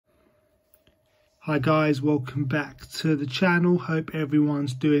Hi guys, welcome back to the channel. Hope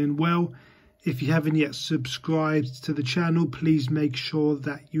everyone's doing well. If you haven't yet subscribed to the channel, please make sure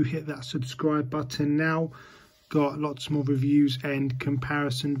that you hit that subscribe button now. Got lots more reviews and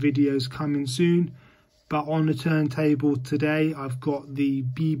comparison videos coming soon. But on the turntable today, I've got the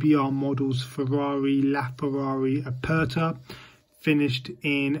BBR Models Ferrari LaFerrari Aperta, finished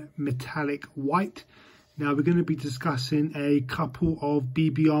in metallic white. Now we're going to be discussing a couple of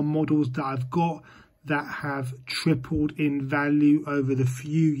BBR models that I've got that have tripled in value over the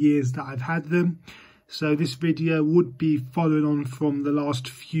few years that I've had them. So this video would be following on from the last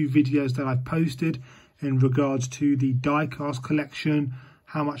few videos that I've posted in regards to the diecast collection,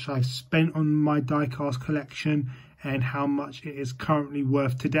 how much I've spent on my diecast collection and how much it is currently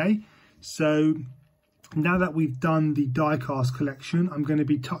worth today. So now that we've done the diecast collection, I'm going to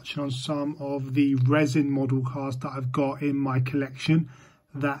be touching on some of the resin model cars that I've got in my collection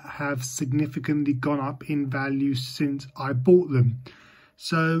that have significantly gone up in value since I bought them.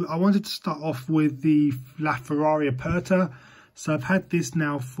 So I wanted to start off with the LaFerrari Aperta. So I've had this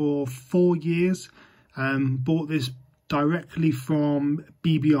now for 4 years. Bought this directly from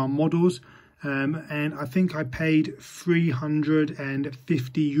BBR Models. And I think I paid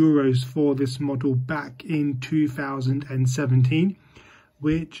 350 euros for this model back in 2017,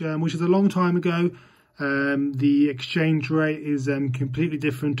 which is a long time ago. The exchange rate is completely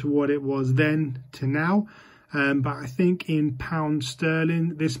different to what it was then to now. But I think in pound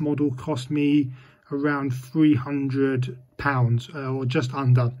sterling, this model cost me around £300 or just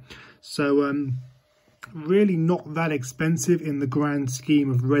under. So really not that expensive in the grand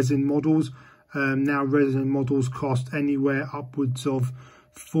scheme of resin models. Now resin models cost anywhere upwards of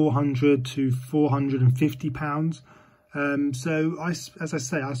 £400 to £450. So as I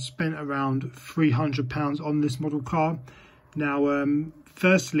say, I spent around £300 on this model car. Now,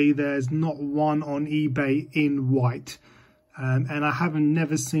 firstly, there's not one on eBay in white, and I haven't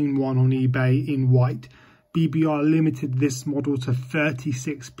never seen one on eBay in white. BBR limited this model to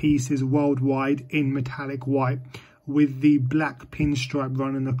 36 pieces worldwide in metallic white, with the black pinstripe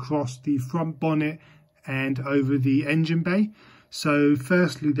running across the front bonnet and over the engine bay. So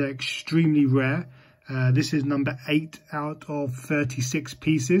firstly, they're extremely rare. This is number 8 out of 36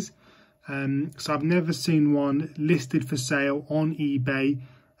 pieces. So I've never seen one listed for sale on eBay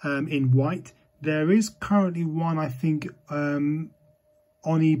in white. There is currently one, I think, on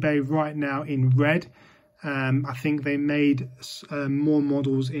eBay right now in red. I think they made more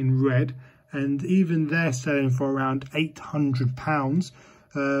models in red, and even they're selling for around £800,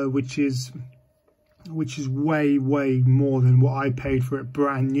 which is way more than what I paid for it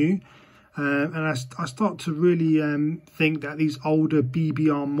brand new. And I start to really think that these older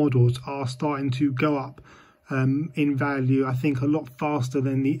BBR models are starting to go up in value, I think a lot faster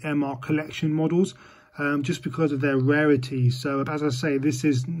than the MR collection models, just because of their rarity. So as I say, this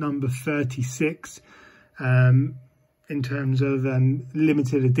is number 36 in terms of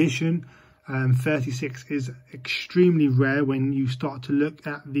limited edition. 36 is extremely rare when you start to look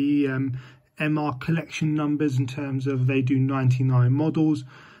at the MR collection numbers in terms of they do 99 models.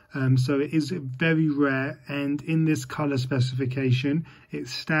 So it is very rare, and in this colour specification it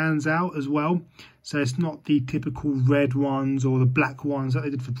stands out as well. So it's not the typical red ones or the black ones that they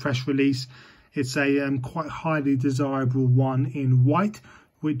did for press release. It's a quite highly desirable one in white,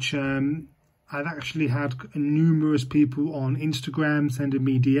 which I've actually had numerous people on Instagram sending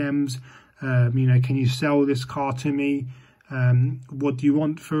me DMs. You know, can you sell this car to me? What do you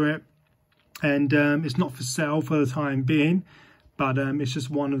want for it? And it's not for sale for the time being, but it's just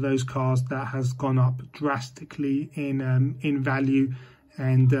one of those cars that has gone up drastically in value,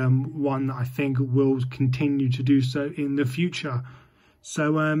 and one that I think will continue to do so in the future.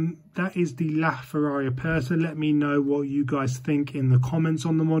 So that is the LaFerrari Aperta. Let me know what you guys think in the comments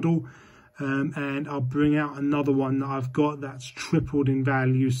on the model. And I'll bring out another one that I've got that's tripled in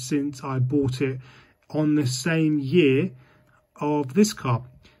value since I bought it on the same year of this car.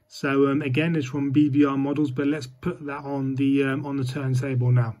 So again, it's from BBR Models, but let's put that on the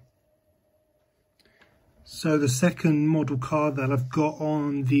turntable now. So the second model car that I've got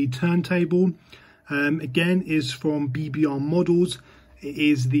on the turntable, again, is from BBR Models. It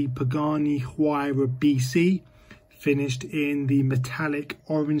is the Pagani Huayra BC, finished in the metallic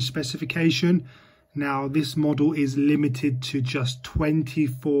orange specification. Now this model is limited to just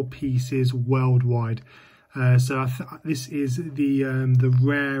 24 pieces worldwide. So this is the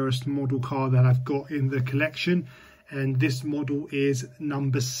rarest model car that I've got in the collection, and this model is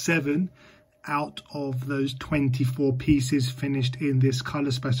number 7 out of those 24 pieces finished in this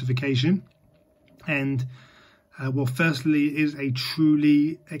color specification. And well, firstly, it is a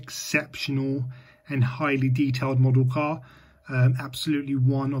truly exceptional and highly detailed model car. Absolutely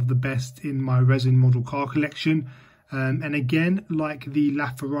one of the best in my resin model car collection. And again, like the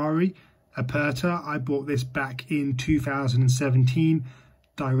LaFerrari Aperta, I bought this back in 2017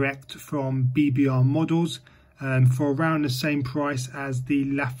 direct from BBR Models for around the same price as the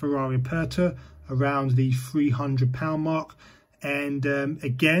LaFerrari Aperta, around the £300 mark. And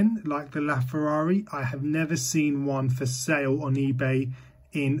again, like the LaFerrari, I have never seen one for sale on eBay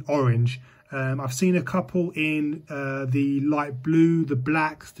in orange. I've seen a couple in the light blue, the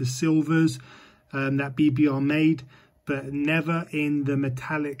blacks, the silvers that BBR made, but never in the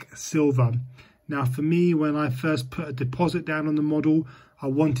metallic silver. Now for me, when I first put a deposit down on the model, I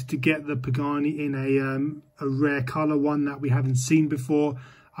wanted to get the Pagani in a rare colour, one that we haven't seen before.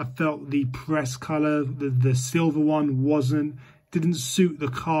 I felt the press colour, the silver one, didn't suit the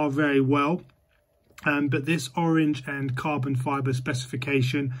car very well. But this orange and carbon fibre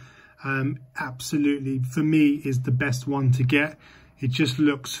specification absolutely, for me, is the best one to get. It just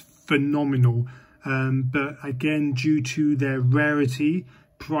looks phenomenal. But again, due to their rarity,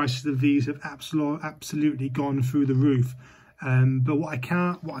 prices of these have absolutely gone through the roof. But what I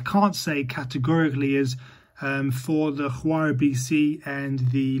can't say categorically is for the Huayra BC and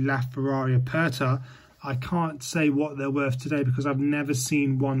the LaFerrari Aperta, I can't say what they're worth today because I've never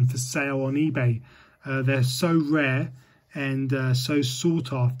seen one for sale on eBay. They're so rare and so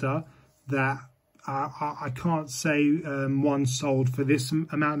sought after that I can't say one sold for this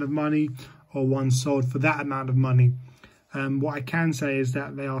amount of money or one sold for that amount of money. What I can say is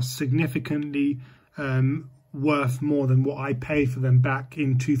that they are significantly worth more than what I paid for them back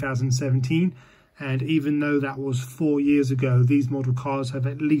in 2017. And even though that was 4 years ago, these model cars have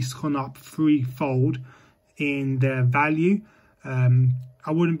at least gone up threefold in their value.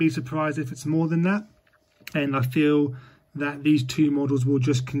 I wouldn't be surprised if it's more than that. And I feel that these two models will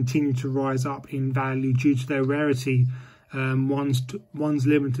just continue to rise up in value due to their rarity. One's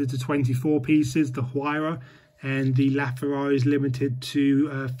limited to 24 pieces, the Huayra, and the LaFerrari is limited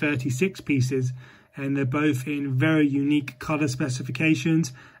to 36 pieces. And they're both in very unique colour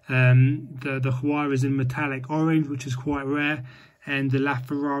specifications. The Huayra is in metallic orange, which is quite rare, and the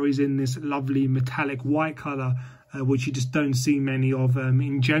LaFerrari is in this lovely metallic white colour, which you just don't see many of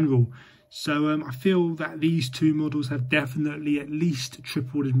in general. So I feel that these two models have definitely at least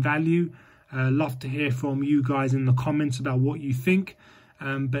tripled in value. Love to hear from you guys in the comments about what you think.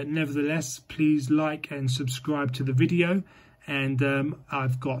 But nevertheless, please like and subscribe to the video. And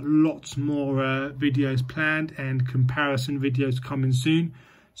I've got lots more videos planned and comparison videos coming soon.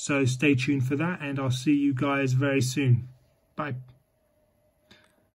 So stay tuned for that, and I'll see you guys very soon. Bye.